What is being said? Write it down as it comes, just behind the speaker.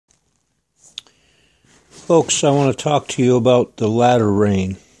Folks, I want to talk to you about the latter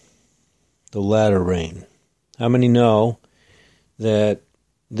rain. The latter rain. How many know that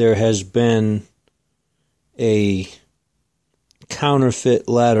there has been a counterfeit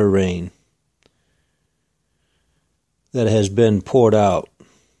latter rain that has been poured out?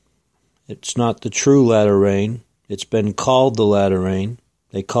 It's not the true latter rain. It's been called the latter rain.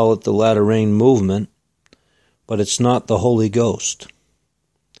 They call it the latter rain movement, but it's not the Holy Ghost.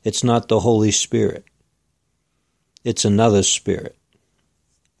 It's not the Holy Spirit. It's another spirit.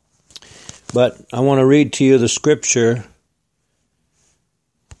 But I want to read to you the scripture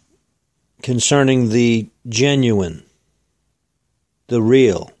concerning the genuine, the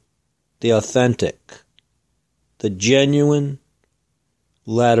real, the authentic, the genuine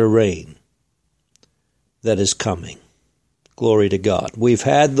latter rain that is coming. Glory to God. We've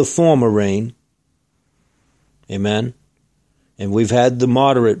had the former rain, amen, and we've had the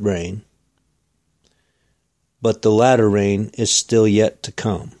moderate rain, but the latter rain is still yet to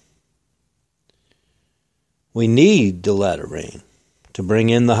come. We need the latter rain to bring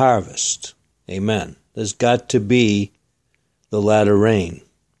in the harvest. Amen. There's got to be the latter rain.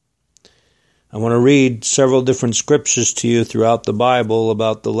 I want to read several different scriptures to you throughout the Bible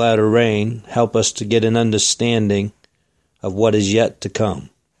about the latter rain, help us to get an understanding of what is yet to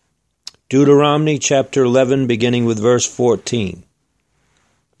come. Deuteronomy chapter 11, beginning with verse 14.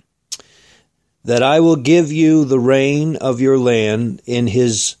 That I will give you the rain of your land in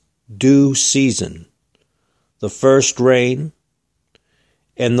his due season, the first rain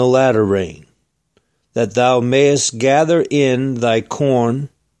and the latter rain, that thou mayest gather in thy corn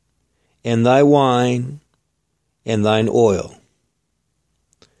and thy wine and thine oil.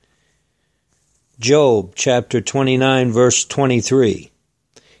 Job chapter 29 verse 23.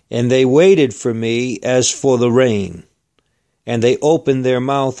 And they waited for me as for the rain, and they opened their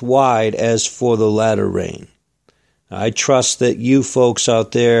mouth wide as for the latter rain. I trust that you folks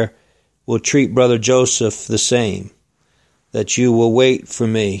out there will treat Brother Joseph the same, that you will wait for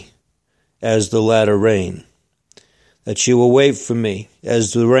me as the latter rain, that you will wait for me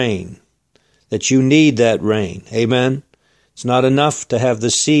as the rain, that you need that rain. Amen? It's not enough to have the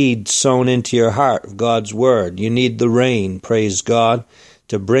seed sown into your heart of God's Word. You need the rain, praise God,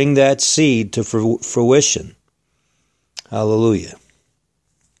 to bring that seed to fruition. Hallelujah.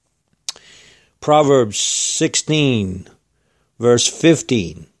 Proverbs 16, verse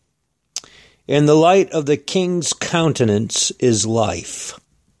 15. In the light of the king's countenance is life,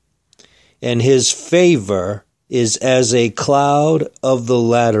 and his favor is as a cloud of the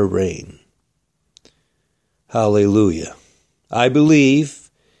latter rain. Hallelujah. I believe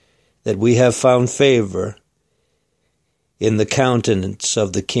that we have found favor in the countenance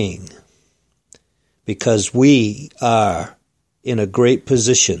of the king, because we are in a great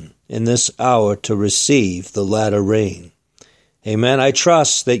position in this hour to receive the latter rain. Amen. I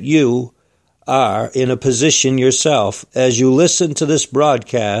trust that you are in a position yourself, as you listen to this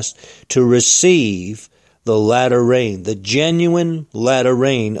broadcast, to receive the latter rain, the genuine latter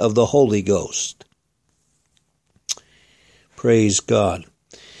rain of the Holy Ghost. Praise God.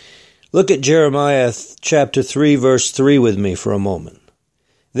 Look at Jeremiah chapter 3, verse 3 with me for a moment.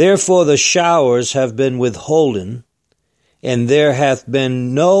 Therefore the showers have been withholden, and there hath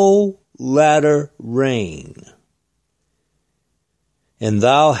been no latter rain. And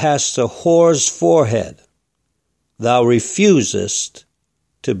thou hast a whore's forehead. Thou refusest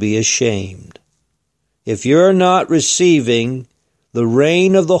to be ashamed. If you're not receiving the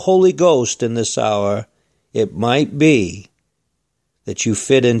rain of the Holy Ghost in this hour, it might be that you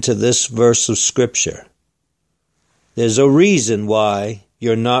fit into this verse of Scripture. There's a reason why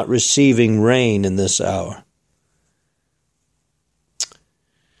you're not receiving rain in this hour.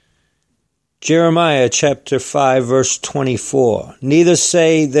 Jeremiah chapter 5 verse 24. Neither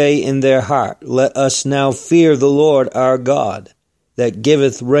say they in their heart, let us now fear the Lord our God, that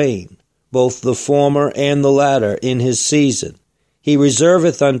giveth rain, both the former and the latter, in his season. He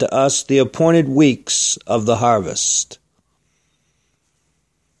reserveth unto us the appointed weeks of the harvest.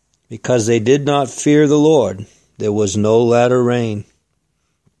 Because they did not fear the Lord, there was no latter rain.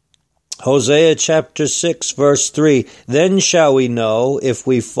 Hosea chapter 6 verse 3, Then shall we know, if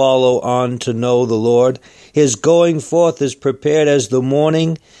we follow on to know the Lord. His going forth is prepared as the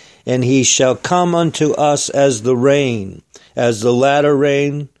morning, and he shall come unto us as the rain, as the latter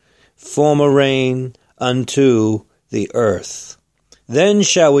rain, former rain unto the earth. Then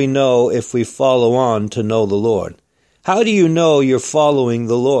shall we know if we follow on to know the Lord. How do you know you're following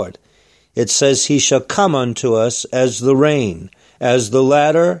the Lord? It says he shall come unto us as the rain, as the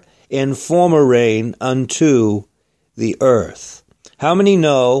latter and former rain unto the earth. How many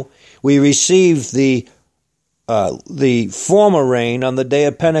know we receive the the former rain on the day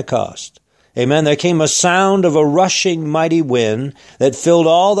of Pentecost. Amen. There came a sound of a rushing mighty wind that filled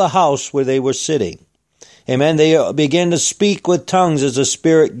all the house where they were sitting. Amen. They began to speak with tongues as the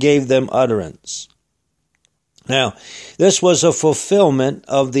Spirit gave them utterance. Now, this was a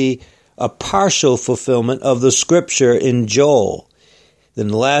partial fulfillment of the scripture in Joel. In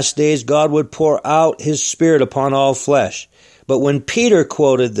the last days, God would pour out his Spirit upon all flesh. But when Peter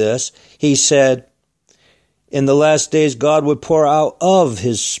quoted this, he said, in the last days, God would pour out of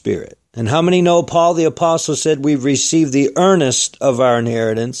his Spirit. And how many know Paul the Apostle said we've received the earnest of our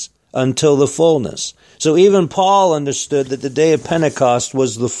inheritance until the fullness? So even Paul understood that the day of Pentecost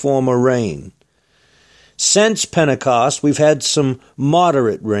was the former rain. Since Pentecost, we've had some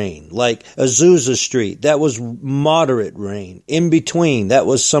moderate rain, like Azusa Street. That was moderate rain. In between, that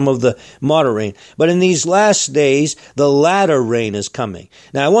was some of the moderate rain. But in these last days, the latter rain is coming.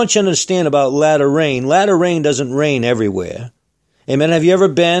 Now, I want you to understand about latter rain. Latter rain doesn't rain everywhere. Amen. Have you ever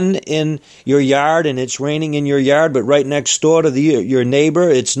been in your yard and it's raining in your yard, but right next door to your neighbor,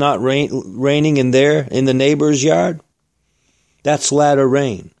 it's not raining in the neighbor's yard? That's latter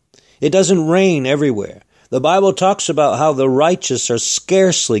rain. It doesn't rain everywhere. The Bible talks about how the righteous are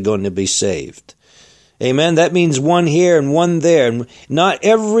scarcely going to be saved. Amen. That means one here and one there. And not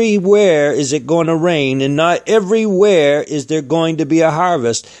everywhere is it going to rain, and not everywhere is there going to be a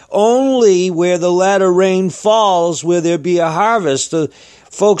harvest. Only where the latter rain falls will there be a harvest.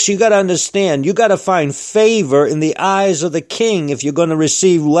 Folks, you got to understand, you got to find favor in the eyes of the King if you're going to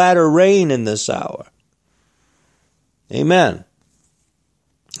receive latter rain in this hour. Amen.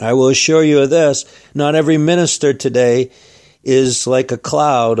 I will assure you of this, not every minister today is like a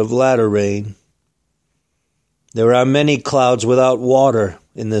cloud of latter rain. There are many clouds without water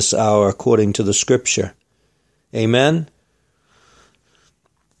in this hour, according to the Scripture. Amen?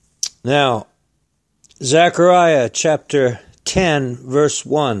 Now, Zechariah chapter 10, verse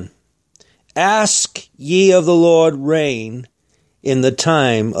 1. Ask ye of the Lord rain in the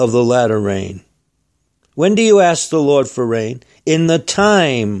time of the latter rain. When do you ask the Lord for rain? In the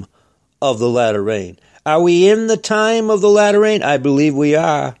time of the latter rain. Are we in the time of the latter rain? I believe we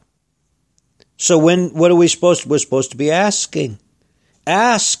are. So what are we supposed to? We're supposed to be asking.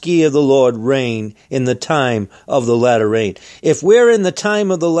 Ask ye of the Lord rain in the time of the latter rain. If we're in the time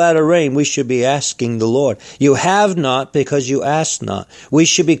of the latter rain, we should be asking the Lord. You have not because you ask not. We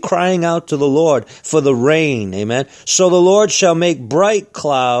should be crying out to the Lord for the rain. Amen. So the Lord shall make bright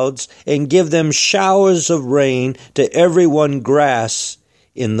clouds and give them showers of rain to everyone grass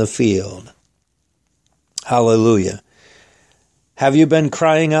in the field. Hallelujah. Have you been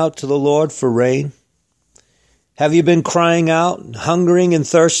crying out to the Lord for rain? Have you been crying out, hungering and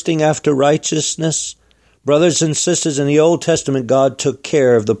thirsting after righteousness? Brothers and sisters, in the Old Testament, God took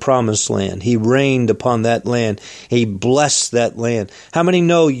care of the promised land. He rained upon that land. He blessed that land. How many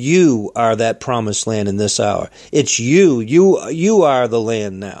know you are that promised land in this hour? It's you. You are the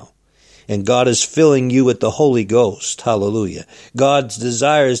land now. And God is filling you with the Holy Ghost. Hallelujah. God's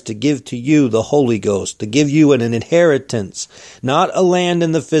desire is to give to you the Holy Ghost, to give you an inheritance, not a land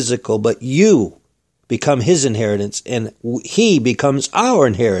in the physical, but you become his inheritance, and he becomes our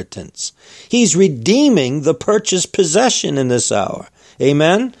inheritance. He's redeeming the purchased possession in this hour.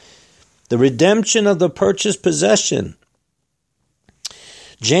 Amen? The redemption of the purchased possession.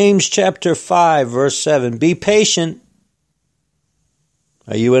 James chapter 5, verse 7. Be patient.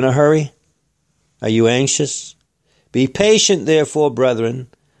 Are you in a hurry? Are you anxious? Be patient, therefore, brethren,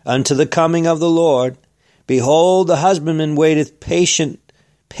 unto the coming of the Lord. Behold, the husbandman waiteth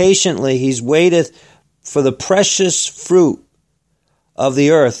patiently. He waiteth for the precious fruit of the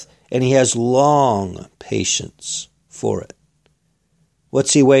earth, and he has long patience for it.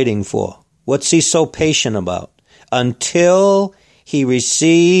 What's he waiting for? What's he so patient about? Until he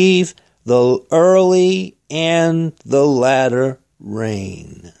receive the early and the latter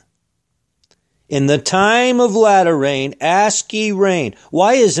rain. In the time of latter rain, ask ye rain.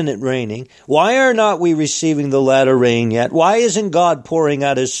 Why isn't it raining? Why are not we receiving the latter rain yet? Why isn't God pouring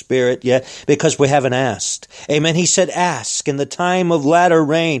out his Spirit yet? Because we haven't asked. Amen. He said, ask in the time of latter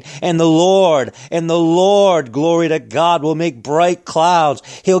rain. And the Lord, glory to God, will make bright clouds.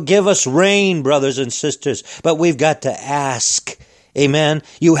 He'll give us rain, brothers and sisters. But we've got to ask. Amen.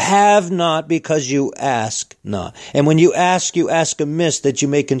 You have not because you ask not. And when you ask amiss that you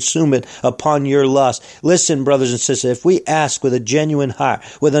may consume it upon your lust. Listen, brothers and sisters, if we ask with a genuine heart,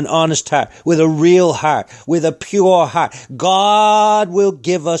 with an honest heart, with a real heart, with a pure heart, God will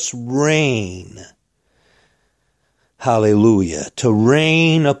give us rain. Hallelujah. To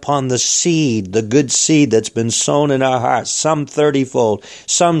rain upon the seed, the good seed that's been sown in our hearts, some 30-fold,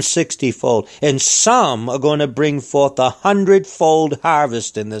 some 60-fold, and some are going to bring forth 100-fold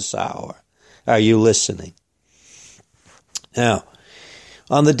harvest in this hour. Are you listening? Now,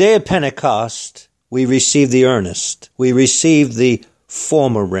 on the day of Pentecost, we received the earnest. We received the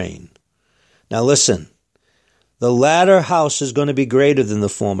former rain. Now listen, the latter house is going to be greater than the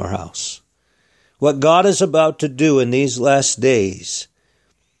former house. What God is about to do in these last days,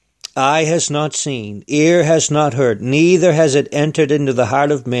 eye has not seen, ear has not heard, neither has it entered into the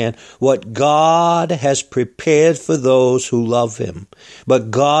heart of man what God has prepared for those who love him. But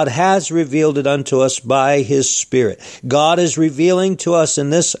God has revealed it unto us by his Spirit. God is revealing to us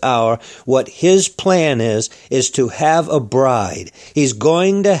in this hour what his plan is to have a bride. He's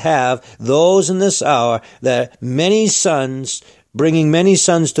going to have those in this hour that many sons, bringing many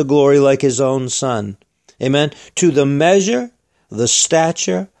sons to glory like his own son. Amen. To the measure, the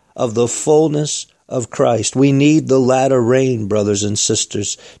stature of the fullness of Christ. We need the latter rain, brothers and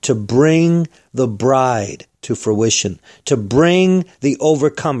sisters, to bring the bride to fruition, to bring the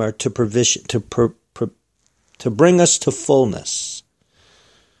overcomer to provision, to bring us to fullness.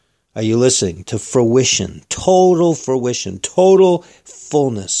 Are you listening? To fruition, total fullness.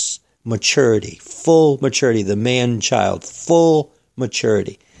 Maturity, full maturity, the man-child, full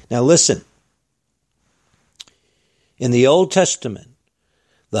maturity. Now listen, in the Old Testament,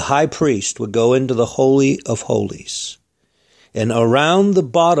 the high priest would go into the Holy of Holies, and around the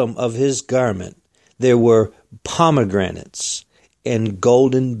bottom of his garment, there were pomegranates and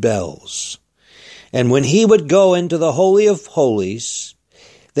golden bells. And when he would go into the Holy of Holies,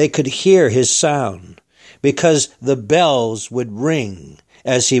 they could hear his sound, because the bells would ring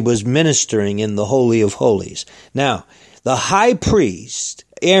as he was ministering in the Holy of Holies. Now, the high priest,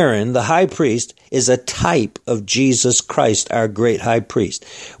 Aaron, the high priest, is a type of Jesus Christ, our great high priest.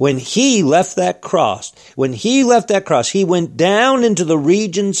 When he left that cross, he went down into the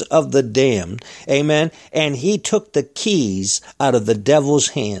regions of the damned, amen, and he took the keys out of the devil's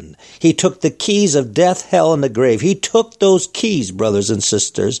hand. He took the keys of death, hell, and the grave. He took those keys, brothers and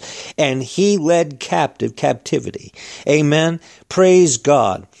sisters, and he led captivity. Amen. Praise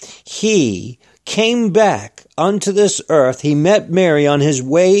God. He came back unto this earth. He met Mary on his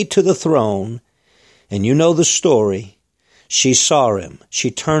way to the throne. And you know the story. She saw him.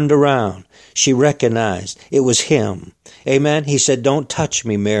 She turned around. She recognized it was him. Amen. He said, "Don't touch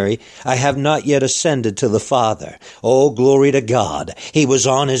me, Mary. I have not yet ascended to the Father." Oh, glory to God. He was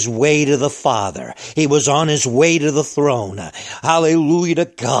on his way to the Father. He was on his way to the throne. Hallelujah to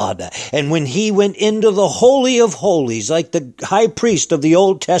God. And when he went into the Holy of Holies, like the high priest of the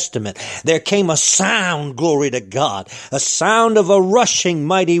Old Testament, there came a sound, glory to God, a sound of a rushing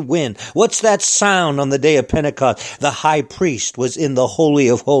mighty wind. What's that sound on the day of Pentecost? The high priest was in the Holy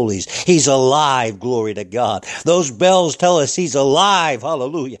of Holies. He's alive, glory to God. Those bells tell us he's alive,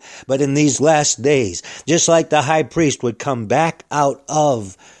 hallelujah. But in these last days, just like the high priest would come back out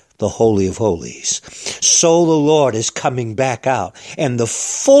of the Holy of Holies, so the Lord is coming back out, and the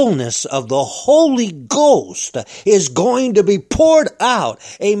fullness of the Holy Ghost is going to be poured out,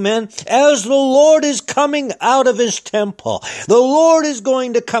 amen, as the Lord is coming out of his temple. The Lord is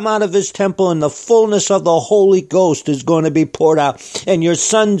going to come out of his temple, and the fullness of the Holy Ghost is going to be poured out, and your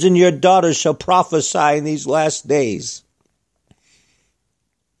sons and your daughters shall prophesy in these last days.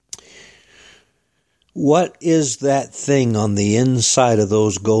 What is that thing on the inside of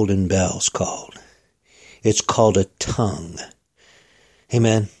those golden bells called? It's called a tongue.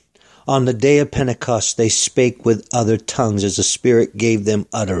 Amen. On the day of Pentecost, they spake with other tongues as the Spirit gave them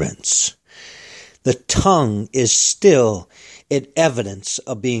utterance. The tongue is still an evidence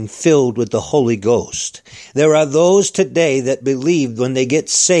of being filled with the Holy Ghost. There are those today that believe when they get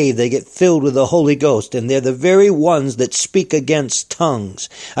saved, they get filled with the Holy Ghost, and they're the very ones that speak against tongues.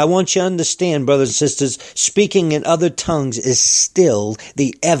 I want you to understand, brothers and sisters, speaking in other tongues is still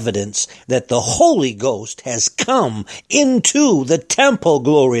the evidence that the Holy Ghost has come into the temple,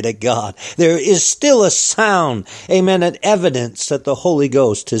 glory to God. There is still a sound, amen, an evidence that the Holy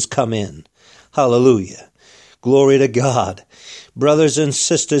Ghost has come in. Hallelujah. Glory to God. Brothers and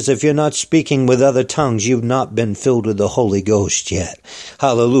sisters, if you're not speaking with other tongues, you've not been filled with the Holy Ghost yet.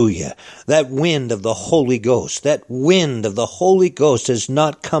 Hallelujah. That wind of the Holy Ghost, that wind of the Holy Ghost has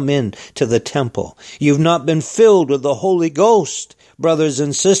not come in to the temple. You've not been filled with the Holy Ghost, brothers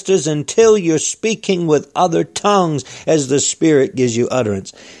and sisters, until you're speaking with other tongues as the Spirit gives you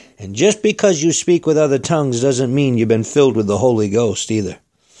utterance. And just because you speak with other tongues doesn't mean you've been filled with the Holy Ghost either.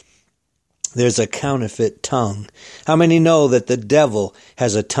 There's a counterfeit tongue. How many know that the devil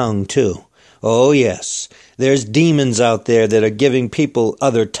has a tongue too? Oh yes, there's demons out there that are giving people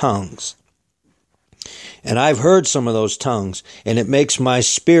other tongues. And I've heard some of those tongues, and it makes my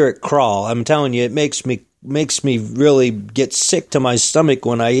spirit crawl. I'm telling you, it makes me really get sick to my stomach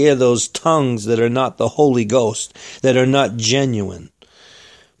when I hear those tongues that are not the Holy Ghost, that are not genuine.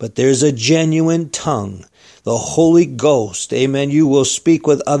 But there's a genuine tongue, the Holy Ghost. Amen. You will speak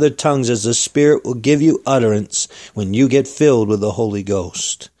with other tongues as the Spirit will give you utterance when you get filled with the Holy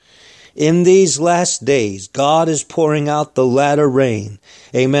Ghost. In these last days, God is pouring out the latter rain.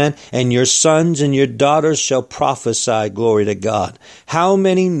 Amen. And your sons and your daughters shall prophesy. Glory to God. How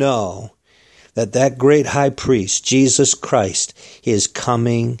many know that great high priest, Jesus Christ, is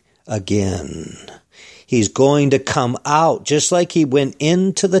coming again? He's going to come out just like he went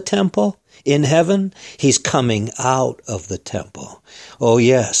into the temple in heaven. He's coming out of the temple. Oh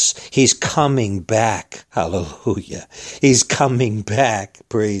yes, he's coming back. Hallelujah. He's coming back.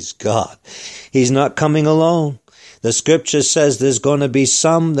 Praise God. He's not coming alone. The scripture says there's going to be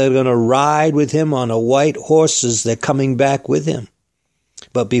some that are going to ride with him on a white horses. They're coming back with him.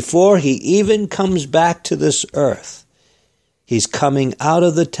 But before he even comes back to this earth, he's coming out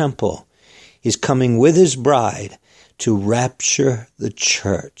of the temple. He's coming with his bride to rapture the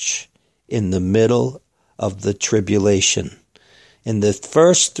church in the middle of the tribulation. In the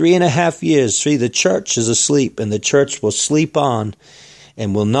first 3.5 years, see, the church is asleep, and the church will sleep on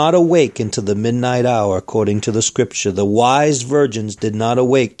and will not awake until the midnight hour, according to the scripture. The wise virgins did not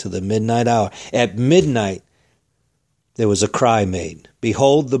awake to the midnight hour. At midnight, there was a cry made.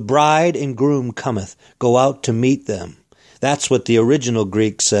 Behold, the bride and groom cometh. Go out to meet them. That's what the original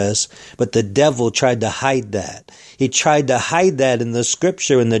Greek says, but the devil tried to hide that. He tried to hide that in the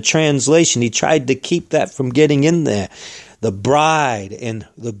scripture, in the translation. He tried to keep that from getting in there. The bride and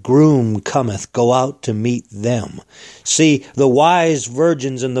the groom cometh, go out to meet them. See, the wise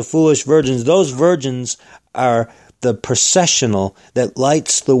virgins and the foolish virgins, those virgins are the processional that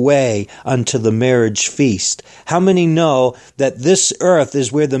lights the way unto the marriage feast. How many know that this earth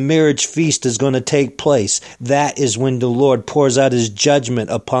is where the marriage feast is going to take place? That is when the Lord pours out his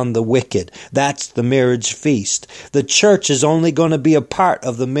judgment upon the wicked. That's the marriage feast. The church is only going to be a part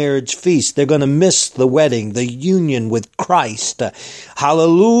of the marriage feast. They're going to miss the wedding, the union with Christ.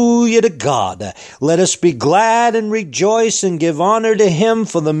 Hallelujah to God. Let us be glad and rejoice and give honor to him,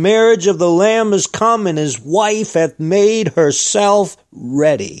 for the marriage of the Lamb is come, and his wife hath made herself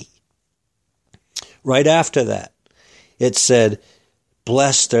ready. Right after that, it said,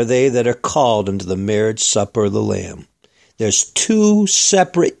 blessed are they that are called into the marriage supper of the Lamb. There's two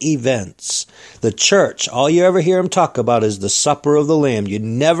separate events. The church, all you ever hear him talk about is the supper of the Lamb. You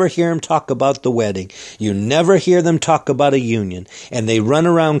never hear him talk about the wedding. You never hear them talk about a union. And they run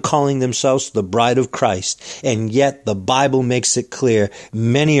around calling themselves the bride of Christ. And yet the Bible makes it clear,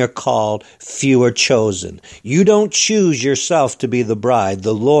 many are called, few are chosen. You don't choose yourself to be the bride.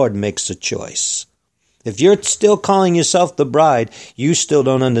 The Lord makes a choice. If you're still calling yourself the bride, you still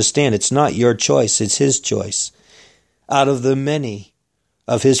don't understand. It's not your choice. It's his choice. Out of the many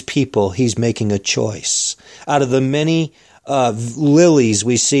of his people, he's making a choice. Out of the many lilies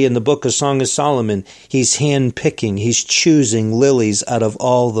we see in the book of Song of Solomon, he's handpicking. He's choosing lilies out of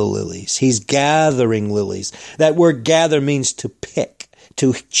all the lilies. He's gathering lilies. That word gather means to pick,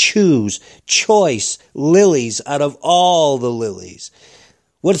 to choose, choice lilies out of all the lilies.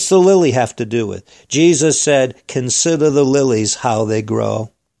 What's the lily have to do with? Jesus said, consider the lilies, how they grow.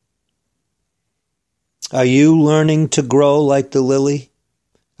 Are you learning to grow like the lily?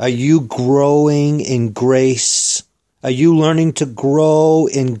 Are you growing in grace? Are you learning to grow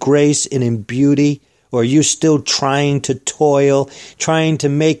in grace and in beauty? Or are you still trying to toil, trying to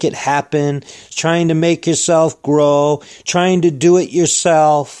make it happen, trying to make yourself grow, trying to do it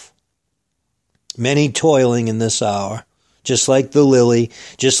yourself? Many toiling in this hour, just like the lily,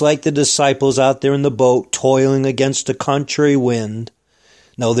 just like the disciples out there in the boat toiling against a contrary wind.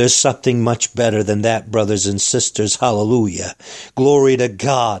 No, there's something much better than that, brothers and sisters. Hallelujah. Glory to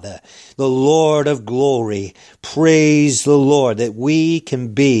God, the Lord of glory. Praise the Lord that we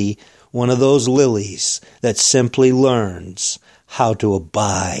can be one of those lilies that simply learns how to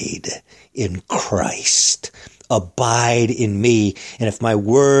abide in Christ. Abide in me. And if my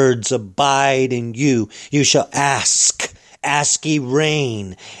words abide in you, you shall ask. Ask ye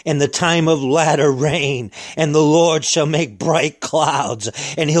rain, in the time of latter rain, and the Lord shall make bright clouds,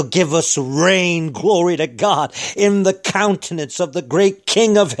 and he'll give us rain, glory to God, in the countenance of the great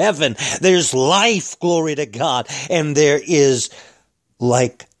King of heaven. There's life, glory to God, and there is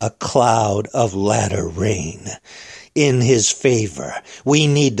like a cloud of latter rain. in his favor. We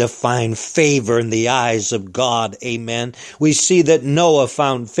need to find favor in the eyes of God. Amen. We see that Noah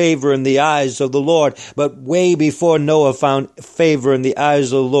found favor in the eyes of the Lord, but way before Noah found favor in the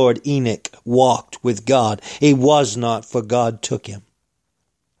eyes of the Lord, Enoch walked with God. He was not, for God took him.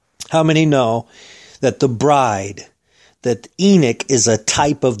 How many know that that Enoch is a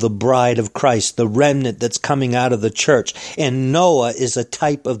type of the bride of Christ, the remnant that's coming out of the church, and Noah is a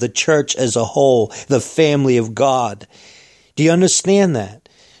type of the church as a whole, the family of God. Do you understand that?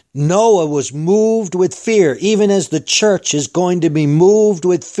 Noah was moved with fear, even as the church is going to be moved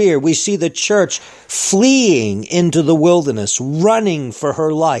with fear. We see the church fleeing into the wilderness, running for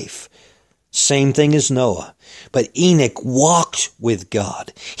her life. Same thing as Noah. But Enoch walked with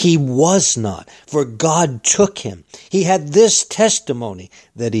God. He was not, for God took him. He had this testimony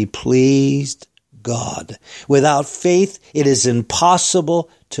that he pleased God. Without faith, it is impossible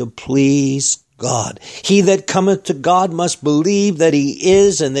to please God. He that cometh to God must believe that he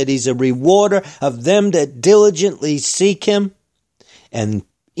is, and that he's a rewarder of them that diligently seek him. And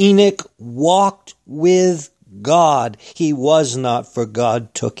Enoch walked with God. He was not, for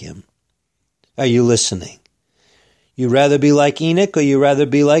God took him. Are you listening? You rather be like Enoch or you rather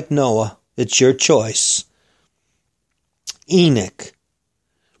be like Noah? It's your choice. Enoch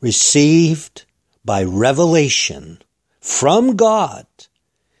received by revelation from God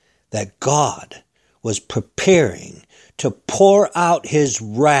that God was preparing to pour out his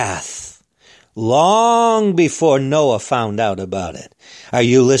wrath long before Noah found out about it. Are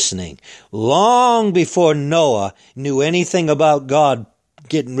you listening? Long before Noah knew anything about God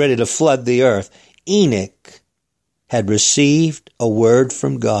getting ready to flood the earth, Enoch had received a word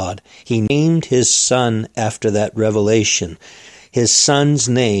from God. He named his son after that revelation. His son's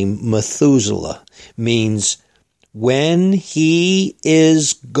name, Methuselah, means when he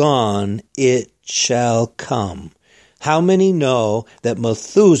is gone, it shall come. How many know that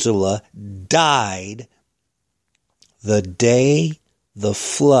Methuselah died the day the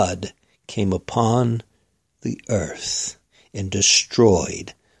flood came upon the earth and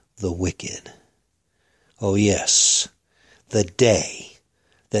destroyed the wicked? Oh yes, the day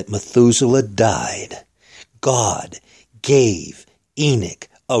that Methuselah died, God gave Enoch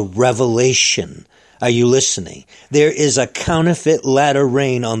a revelation. Are you listening? There is a counterfeit latter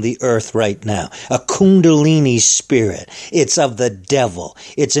rain on the earth right now, a kundalini spirit. It's of the devil.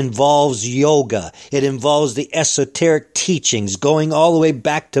 It involves yoga. It involves the esoteric teachings going all the way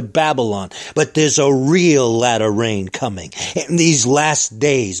back to Babylon. But there's a real latter rain coming. In these last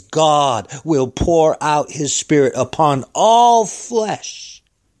days, God will pour out his spirit upon all flesh.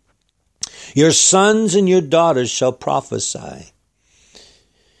 Your sons and your daughters shall prophesy.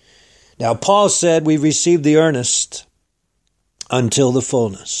 Now, Paul said we received the earnest until the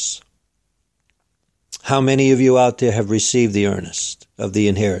fullness. How many of you out there have received the earnest of the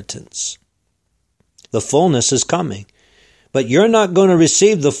inheritance? The fullness is coming, but you're not going to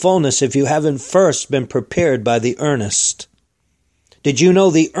receive the fullness if you haven't first been prepared by the earnest. Did you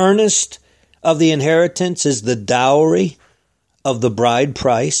know the earnest of the inheritance is the dowry of the bride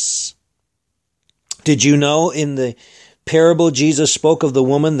price? Did you know in the parable Jesus spoke of the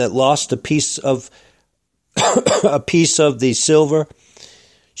woman that lost a piece of the silver?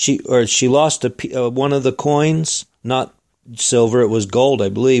 She lost one of the coins, not silver, it was gold, I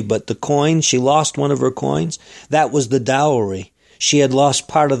believe, but the coin, she lost one of her coins. That was the dowry. She had lost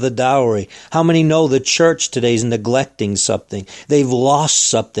part of the dowry. How many know the church today is neglecting something? They've lost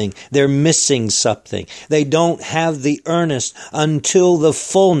something. They're missing something. They don't have the earnest until the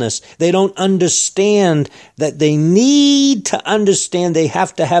fullness. They don't understand that they need to understand they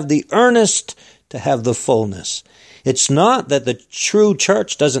have to have the earnest to have the fullness. It's not that the true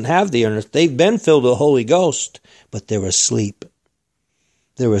church doesn't have the earnest. They've been filled with the Holy Ghost, but they're asleep.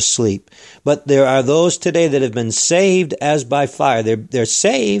 They're asleep. But there are those today that have been saved as by fire. They're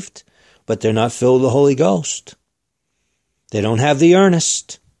saved, but they're not filled with the Holy Ghost. They don't have the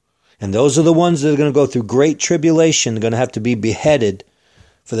earnest. And those are the ones that are going to go through great tribulation. They're going to have to be beheaded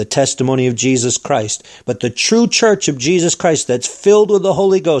for the testimony of Jesus Christ. But the true church of Jesus Christ that's filled with the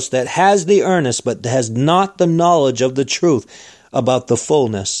Holy Ghost, that has the earnest, but has not the knowledge of the truth about the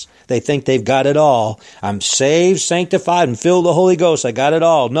fullness. They think they've got it all. I'm saved, sanctified, and filled with the Holy Ghost. I got it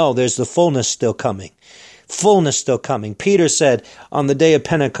all. No, there's the fullness still coming. Fullness still coming. Peter said on the day of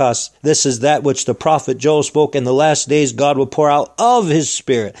Pentecost, this is that which the prophet Joel spoke. In the last days, God will pour out of his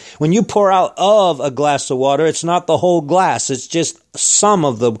Spirit. When you pour out of a glass of water, it's not the whole glass. It's just some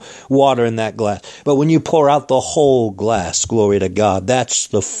of the water in that glass. But when you pour out the whole glass, glory to God, that's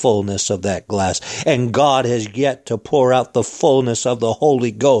the fullness of that glass. And God has yet to pour out the fullness of the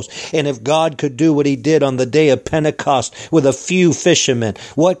Holy Ghost. And if God could do what he did on the day of Pentecost with a few fishermen,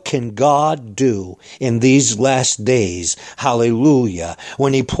 what can God do in these last days? Hallelujah.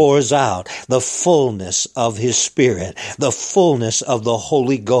 When he pours out the fullness of his Spirit, the fullness of the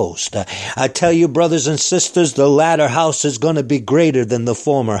Holy Ghost. I tell you, brothers and sisters, the latter house is going to be greater than the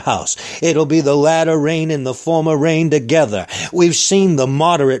former house. It'll be the latter rain and the former rain together. We've seen the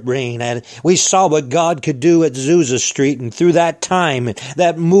moderate rain, and we saw what God could do at Azusa Street, and through that time,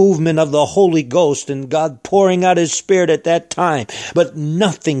 that movement of the Holy Ghost and God pouring out his Spirit at that time, but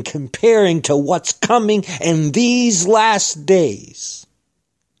nothing comparing to what's coming in these last days.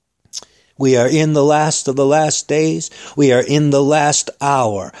 We are in the last of the last days. We are in the last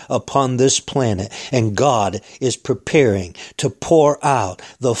hour upon this planet, and God is preparing to pour out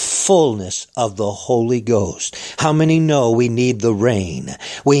the fullness of the Holy Ghost. How many know we need the rain?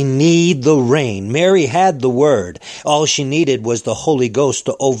 We need the rain. Mary had the word. All she needed was the Holy Ghost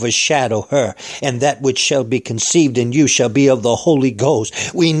to overshadow her, and that which shall be conceived in you shall be of the Holy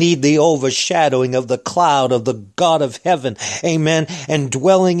Ghost. We need the overshadowing of the cloud of the God of heaven. Amen. And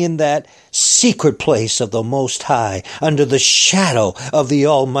dwelling in that secret place of the Most High, under the shadow of the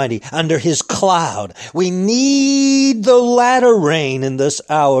Almighty, under his cloud. We need the latter rain in this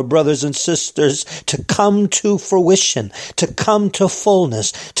hour, brothers and sisters, to come to fruition, to come to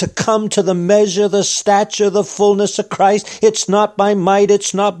fullness, to come to the measure, the stature, the fullness of Christ. It's not by might,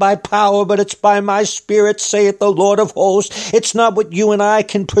 it's not by power, but it's by my Spirit, saith the Lord of hosts. It's not what you and I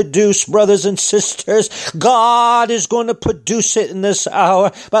can produce, brothers and sisters. God is going to produce it in this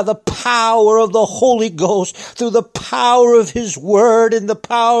hour by the power of the Holy Ghost, through the power of his word and the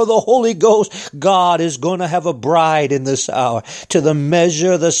power of the Holy Ghost. God is going to have a bride in this hour to the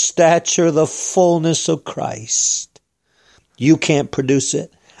measure, the stature, the fullness of Christ. You can't produce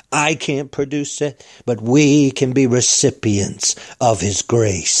it. I can't produce it, but we can be recipients of his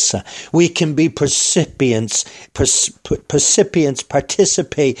grace. We can be participate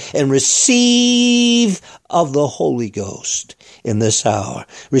and receive of the Holy Ghost in this hour.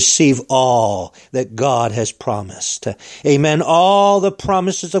 Receive all that God has promised. Amen. All the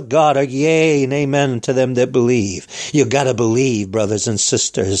promises of God are yea and amen to them that believe. You got to believe, brothers and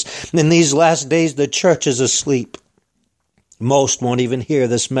sisters. In these last days, the church is asleep. Most won't even hear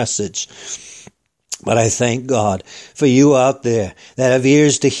this message. But I thank God for you out there that have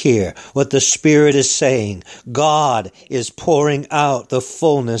ears to hear what the Spirit is saying. God is pouring out the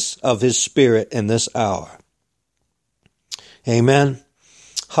fullness of his Spirit in this hour. Amen.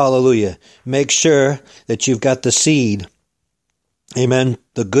 Hallelujah. Make sure that you've got the seed. Amen.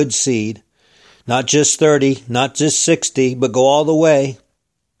 The good seed. Not just 30, not just 60, but go all the way.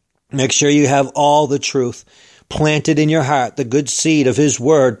 Make sure you have all the truth planted in your heart, the good seed of his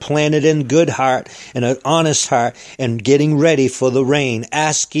word, planted in good heart and an honest heart, and getting ready for the rain.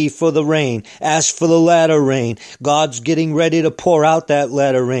 Ask ye for the rain. Ask for the latter rain. God's getting ready to pour out that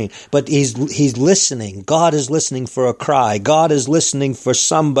latter rain. But he's listening. God is listening for a cry. God is listening for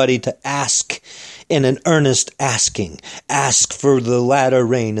somebody to ask in an earnest asking. Ask for the latter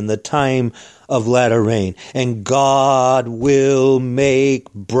rain in the time of latter rain, and God will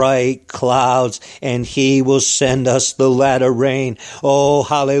make bright clouds, and he will send us the latter rain. Oh,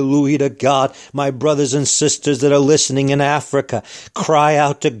 hallelujah to God. My brothers and sisters that are listening in Africa, cry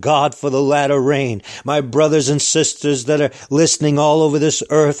out to God for the latter rain. My brothers and sisters that are listening all over this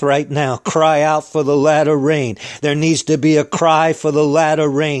earth right now, cry out for the latter rain. There needs to be a cry for the latter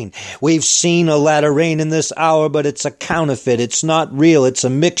rain. We've seen a latter rain in this hour, but it's a counterfeit. It's not real. It's a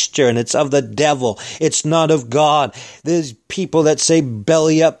mixture, and it's of the devil. It's not of God. There's people that say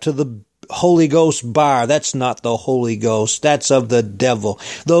belly up to the Holy Ghost bar. That's not the Holy Ghost. That's of the devil.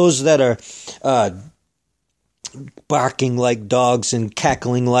 Those that are barking like dogs and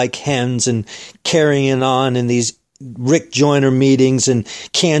cackling like hens and carrying on in these Rick Joyner meetings and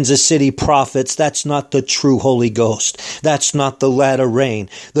Kansas City prophets, that's not the true Holy Ghost. That's not the latter rain.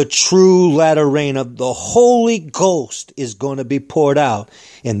 The true latter rain of the Holy Ghost is going to be poured out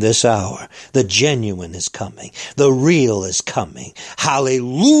in this hour. The genuine is coming. The real is coming.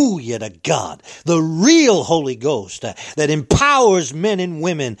 Hallelujah to God. The real Holy Ghost that empowers men and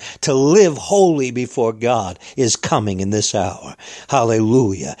women to live holy before God is coming in this hour.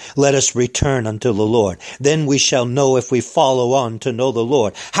 Hallelujah. Let us return unto the Lord. Then we shall know if we follow on to know the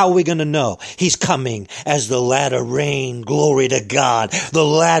Lord. How are we going to know? He's coming as the latter rain. Glory to God. The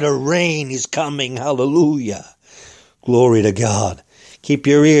latter rain is coming. Hallelujah. Glory to God. Keep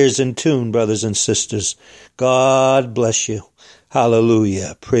your ears in tune, brothers and sisters. God bless you.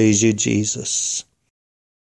 Hallelujah. Praise you, Jesus.